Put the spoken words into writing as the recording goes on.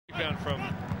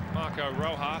Marco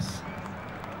Rojas.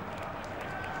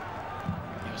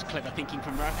 It was clever thinking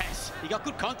from Rojas. He got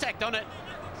good contact on it.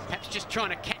 Perhaps just trying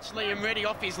to catch Liam Reddy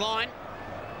off his line.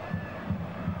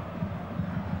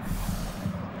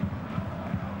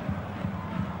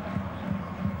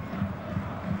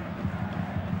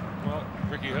 Well,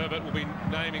 Ricky Herbert will be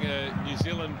naming a New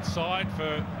Zealand side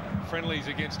for friendlies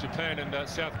against Japan and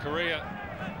South Korea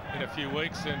in a few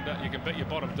weeks, and you can bet your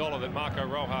bottom dollar that Marco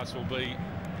Rojas will be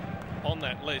on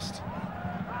that list.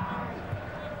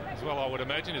 As well, I would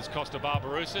imagine, as Costa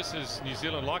Barbarouses, as New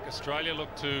Zealand, like Australia,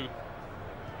 look to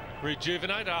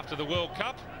rejuvenate after the World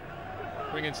Cup,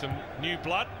 bring in some new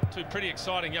blood. Two pretty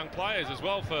exciting young players as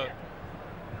well for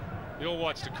the All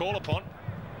Whites to call upon.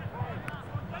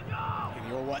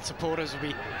 And the All White supporters will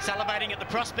be salivating at the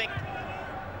prospect.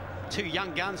 Two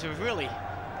young guns who have really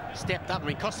stepped up. I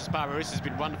mean, Costas Barbarouses has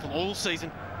been wonderful all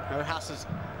season. Rojas has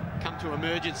come to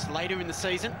emergence later in the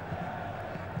season.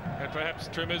 And perhaps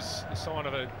Trimmers, a sign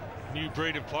of a new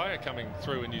breed of player coming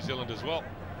through in New Zealand as well.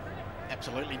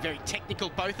 Absolutely, very technical,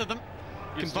 both of them.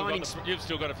 You've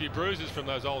still got a few bruises from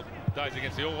those old days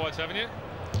against the All Whites, haven't you?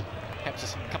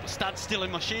 Perhaps a couple of studs still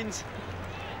in my shins.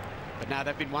 But no,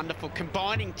 they've been wonderful.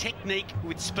 Combining technique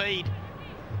with speed,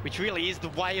 which really is the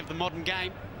way of the modern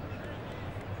game.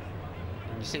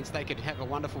 In the sense they could have a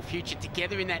wonderful future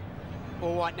together in that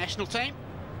All White national team.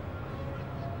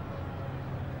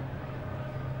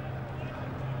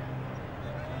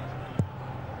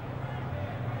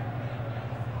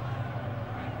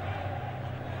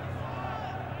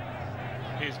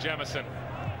 Here's Jamieson.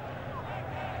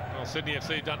 Well, Sydney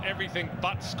FC have done everything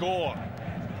but score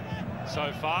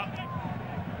so far.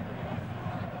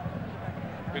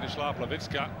 Vidislav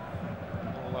Levicka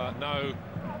will know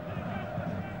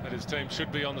that his team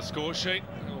should be on the score sheet.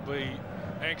 He'll be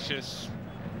anxious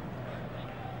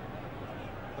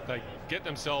that they get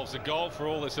themselves a goal for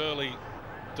all this early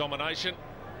domination.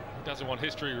 He doesn't want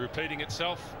history repeating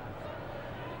itself,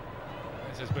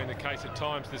 as has been the case at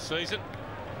times this season.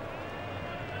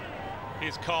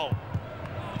 Here's Cole.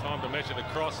 Time to measure the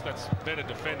cross. That's better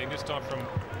defending, this time from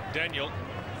Daniel.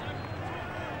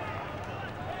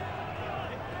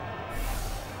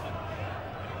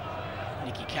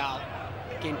 Nicky Carl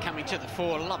again coming to the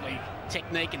fore. Lovely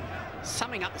technique and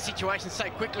summing up the situation so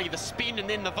quickly. The spin and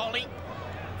then the volley.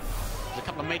 There's a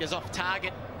couple of metres off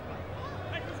target.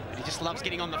 But he just loves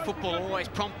getting on the football, always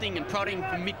prompting and prodding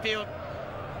from midfield.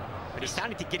 But he's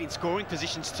starting to get in scoring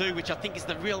positions too, which I think is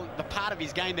the part of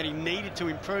his game that he needed to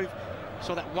improve.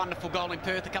 Saw that wonderful goal in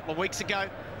Perth a couple of weeks ago.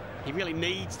 He really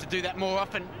needs to do that more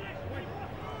often.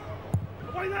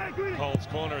 Cole's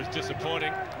corner is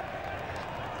disappointing.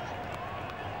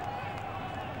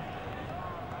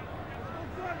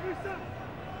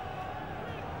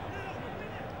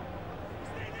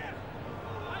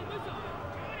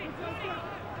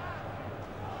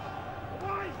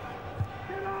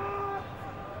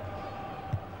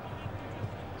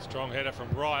 Strong header from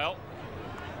Ryle.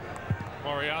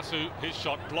 Moriyasu, his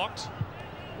shot blocked.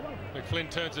 McFlynn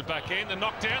turns it back in. The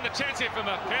knockdown, the chance here for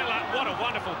McKellar. What a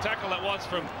wonderful tackle that was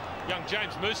from young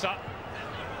James Musa.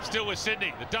 Still with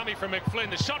Sydney. The dummy from McFlynn.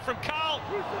 The shot from Carl.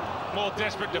 More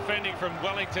desperate defending from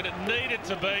Wellington. It needed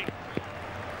to be.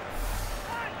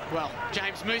 Well,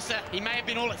 James Musa, he may have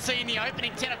been all at sea in the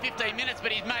opening 10 or 15 minutes,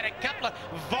 but he's made a couple of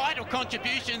vital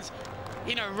contributions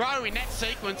in a row in that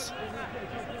sequence.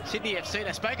 Sydney FC,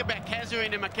 they spoke about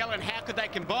Casuarine and McKellar and how could they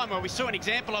combine. Well, we saw an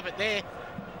example of it there.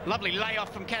 Lovely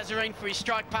layoff from Casuarine for his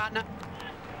strike partner.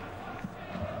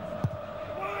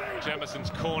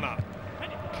 Jamison's corner.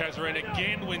 Casuarine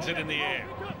again wins it in the air.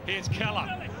 Here's Keller.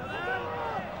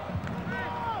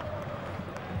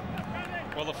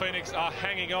 Well, the Phoenix are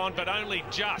hanging on, but only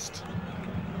just.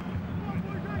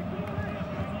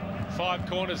 5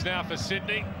 corners now for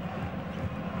Sydney.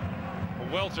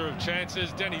 A welter of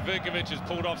chances. Danny Vukovic has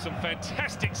pulled off some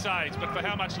fantastic saves, but for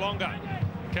how much longer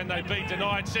can they be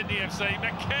denied? Sydney FC.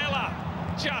 McKellar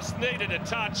just needed a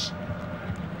touch.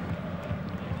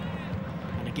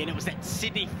 And again, it was that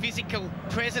Sydney physical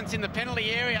presence in the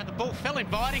penalty area. The ball fell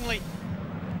invitingly.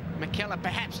 McKellar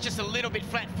perhaps just a little bit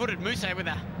flat-footed. Musa with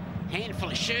a handful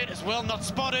of shirt as well, not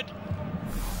spotted.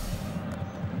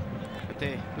 But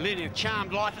they're leading a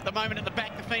charmed life at the moment at the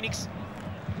back, the Phoenix.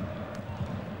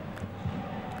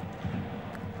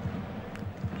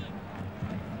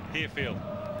 Herefield.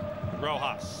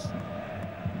 Rojas.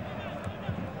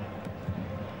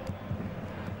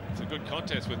 It's a good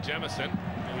contest with Jamieson,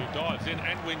 who dives in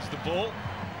and wins the ball.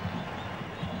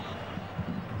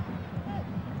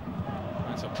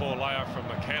 That's a poor layout from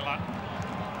McKellar.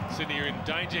 Sydney are in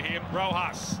danger here.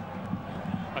 Rojas.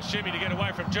 Ashimi to get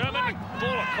away from German.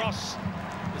 Ball across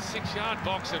the 6-yard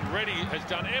box, and Reddy has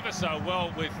done ever so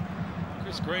well with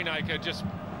Chris Greenacre just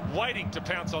waiting to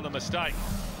pounce on the mistake.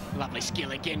 Lovely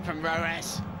skill again from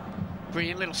Rojas.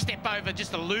 Brilliant little step over,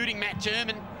 just eluding Matt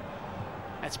German.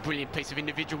 That's a brilliant piece of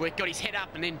individual work. Got his head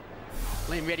up and then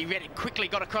Liam Reddy read it quickly,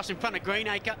 got across in front of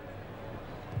Greenacre.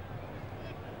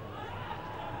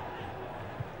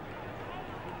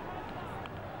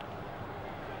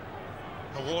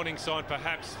 A warning sign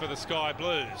perhaps for the Sky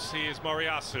Blues. Here's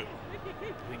Moriyasu.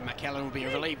 I think McKellen will be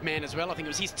a relieved man as well. I think it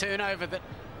was his turnover that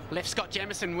left Scott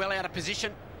Jamieson well out of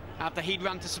position after he'd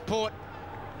run to support.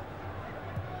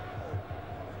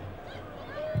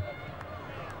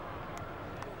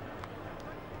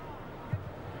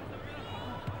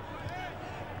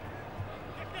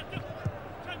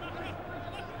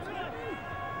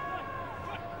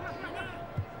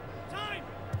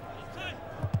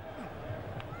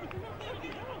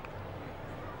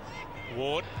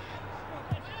 Ward.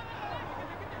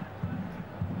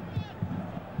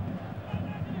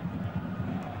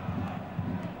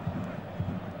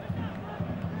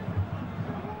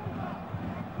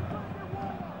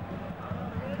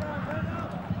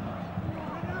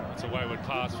 It's a wayward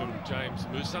pass from James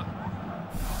Musa.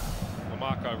 Well,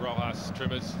 Marco Rojas,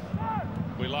 Trimmers,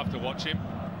 we love to watch him.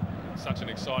 Such an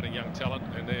exciting young talent,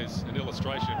 and there's an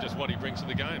illustration of just what he brings to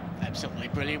the game. Absolutely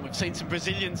brilliant. We've seen some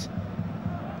Brazilians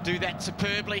do that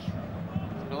superbly,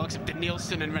 the likes of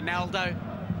Denilson and Ronaldo,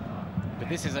 but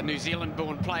this is a New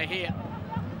Zealand-born player here,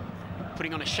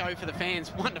 putting on a show for the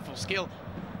fans. Wonderful skill,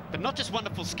 but not just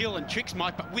wonderful skill and tricks,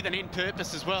 Mike, but with an end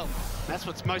purpose as well. That's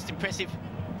what's most impressive.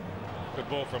 Good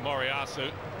ball from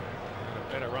Moriyasu.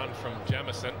 A better run from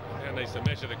Jamieson. Now needs to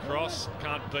measure the cross.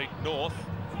 Can't beat North.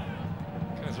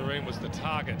 Cazarine was the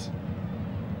target.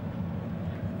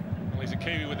 Well, he's a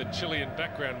Kiwi with a Chilean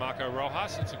background, Marco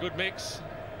Rojas. It's a good mix.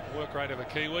 Work rate of a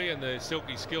Kiwi and the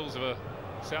silky skills of a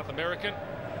South American.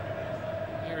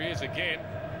 Here he is again.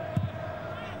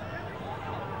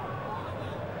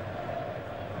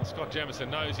 Well, Scott Jamieson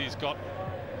knows he's got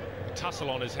a tussle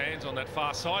on his hands on that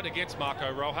far side against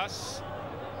Marco Rojas.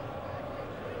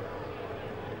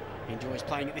 He enjoys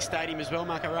playing at this stadium as well,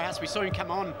 Marco Rojas. We saw him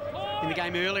come on in the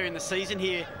game earlier in the season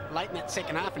here, late in that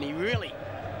second half, and he really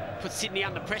put Sydney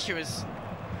under pressure as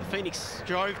the Phoenix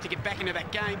strove to get back into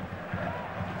that game.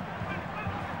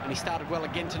 And he started well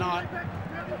again tonight.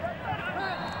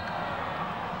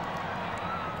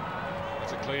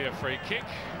 It's a clear free kick.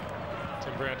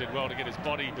 Tim Brown did well to get his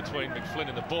body between McFlynn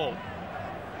and the ball.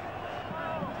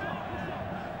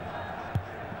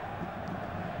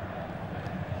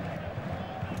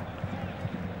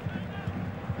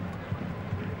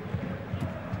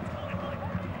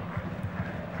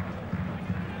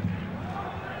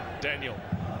 Daniel.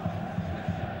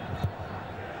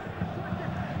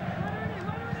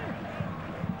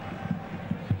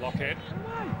 Lockhead.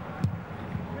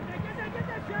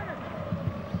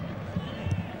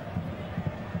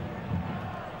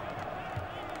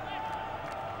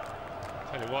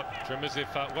 Tell you what, Trimmers,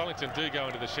 if Wellington do go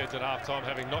into the sheds at half-time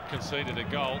having not conceded a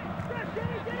goal,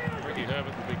 Ricky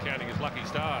Herbert will be counting his lucky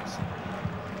stars.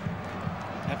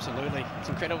 Absolutely. It's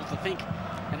incredible to think.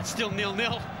 And it's still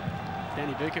 0-0.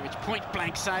 Danny Vukovic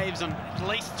point-blank saves on at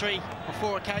least 3 or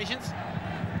 4 occasions.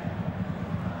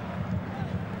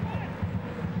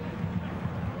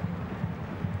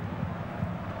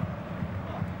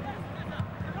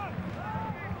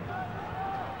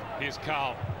 Here's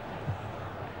Carl.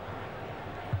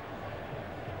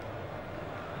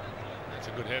 That's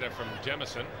a good header from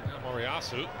Jamieson. Now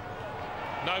Moriyasu.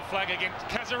 No flag against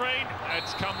Cazarine.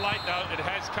 It's come late, though. It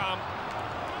has come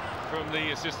from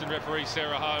the assistant referee,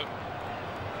 Sarah Ho.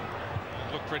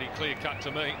 It looked pretty clear-cut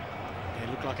to me. Yeah, it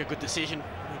looked like a good decision.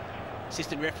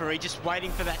 Assistant referee just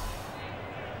waiting for that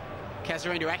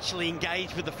Cazarine to actually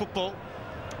engage with the football,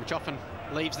 which often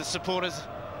leaves the supporters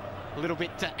a little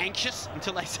bit anxious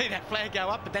until they see that flag go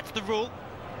up, but that's the rule.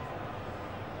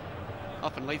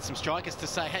 Often leads some strikers to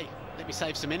say, hey, let me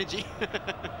save some energy. But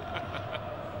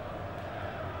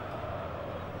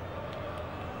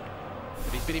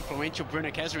he's been influential,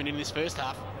 Bruno Cazarine, in this first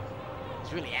half.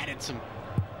 He's really added some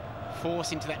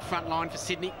force into that front line for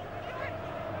Sydney.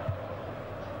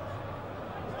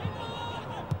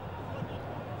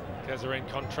 Cazarine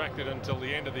contracted until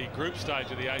the end of the group stage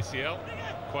of the ACL.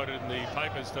 Quoted in the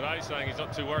papers today saying he's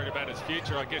not too worried about his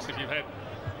future. I guess if you've had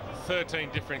 13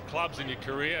 different clubs in your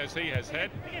career, as he has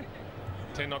had,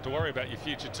 tend not to worry about your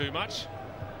future too much.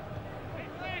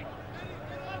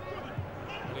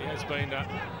 But he has been a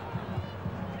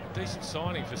decent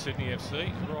signing for Sydney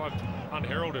FC. Arrived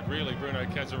unheralded, really, Bruno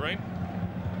Cazarine,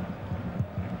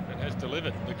 and has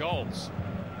delivered the goals.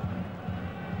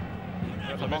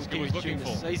 for long periods during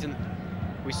the season.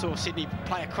 We saw Sydney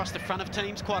play across the front of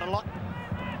teams quite a lot.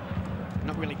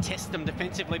 Not really test them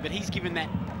defensively, but he's given that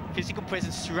physical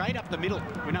presence straight up the middle.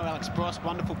 We know Alex Bryce,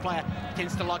 wonderful player,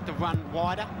 tends to like to run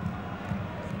wider,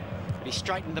 but he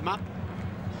straightened them up.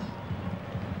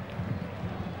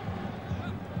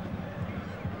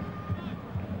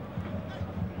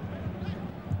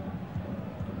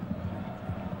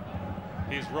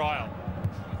 Here's Ryle.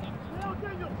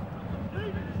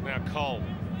 Now Cole.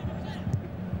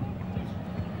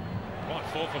 Might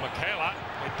fall for Michaela.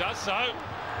 It does so.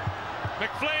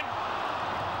 McFlynn.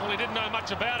 Well, he didn't know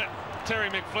much about it. Terry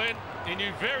McFlynn. He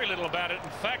knew very little about it, in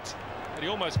fact, but he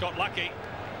almost got lucky.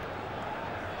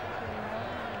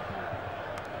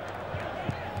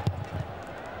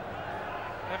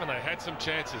 Haven't they had some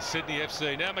chances, Sydney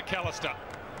FC? Now McAllister.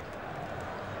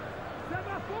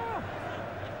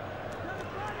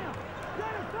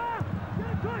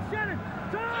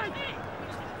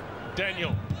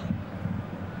 Daniel.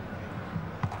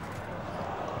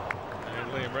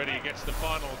 And Liam Reddy gets the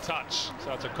final touch.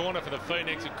 So it's a corner for the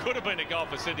Phoenix. It could have been a goal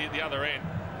for Sydney at the other end.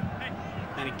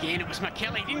 And again, it was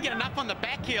McKelly. He didn't get enough on the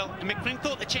back heel, and McFlynn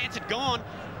thought the chance had gone.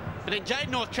 But then Jade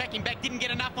North tracking back didn't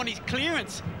get enough on his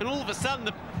clearance. And all of a sudden,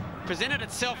 it presented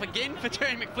itself again for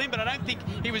Terry McFlynn, but I don't think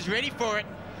he was ready for it.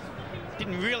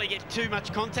 Didn't really get too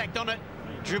much contact on it.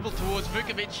 Dribbled towards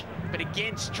Vukovic, but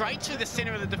again, straight through the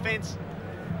centre of the defence.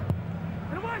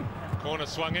 Corner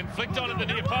swung in, flicked on at the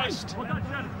near post.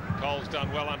 Cole's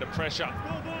done well under pressure.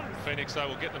 Phoenix, though,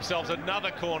 will get themselves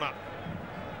another corner.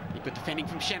 Good defending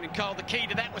from Shannon Cole. The key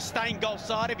to that was staying goal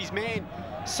side of his man.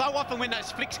 So often when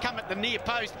those flicks come at the near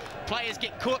post, players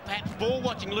get caught perhaps ball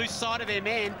watching loose side of their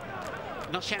man.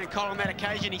 Not Shannon Cole on that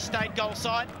occasion. He stayed goal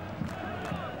side.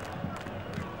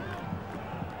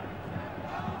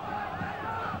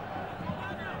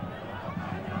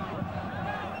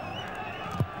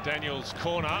 Daniel's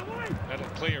corner, that'll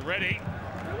clear Reddy.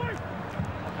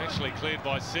 Actually cleared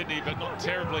by Sydney, but not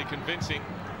terribly convincing.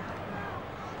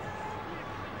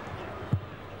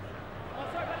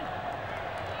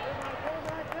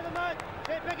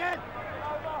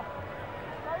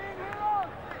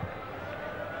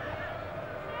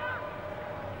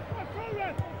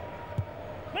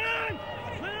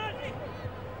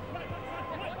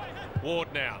 Ward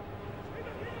now.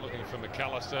 Looking for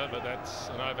McAllister, but that's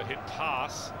an overhit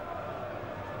pass.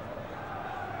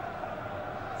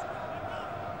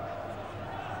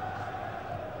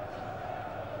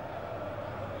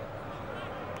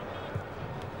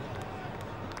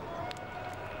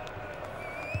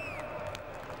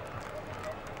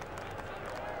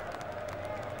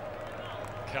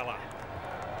 Keller.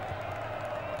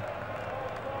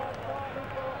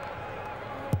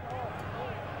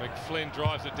 McFlynn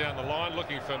drives it down the line,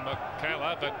 looking for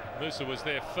Michaela, but Musa was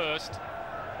there first.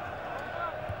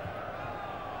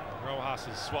 Rojas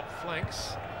has swapped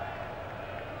flanks.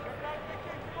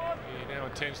 He now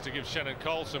intends to give Shannon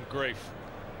Cole some grief,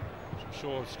 which I'm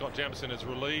sure Scott Jamieson is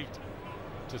relieved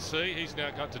to see. He's now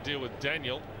got to deal with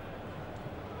Daniel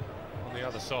on the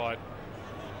other side.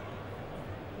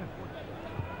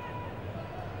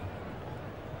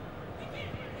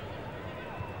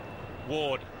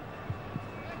 Ward.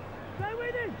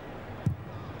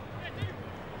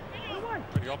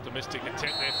 Pretty optimistic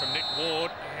attempt there from Nick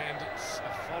Ward, and it's a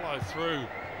follow through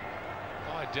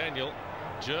by Daniel.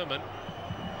 German.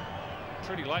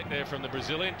 Pretty late there from the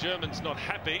Brazilian. German's not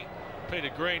happy. Peter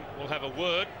Green will have a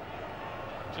word.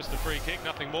 Just a free kick,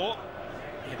 nothing more.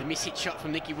 Yeah, the miss-hit shot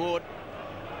from Nicky Ward.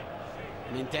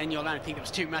 And then Daniel, I don't think there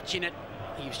was too much in it.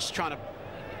 He was just trying to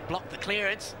block the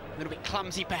clearance. A little bit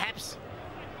clumsy, perhaps.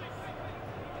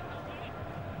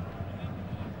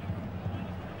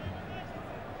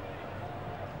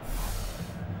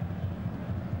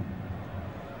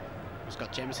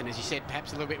 Scott Jamieson, as you said,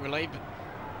 perhaps a little bit relieved,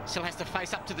 but still has to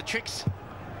face up to the tricks.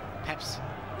 Perhaps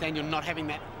Daniel not having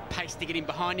that pace to get in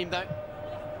behind him, though.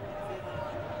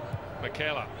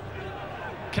 Michaela.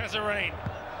 Cazarine.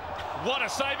 What a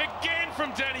save again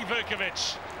from Danny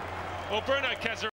Vukovic. Well, Bruno Cazarine.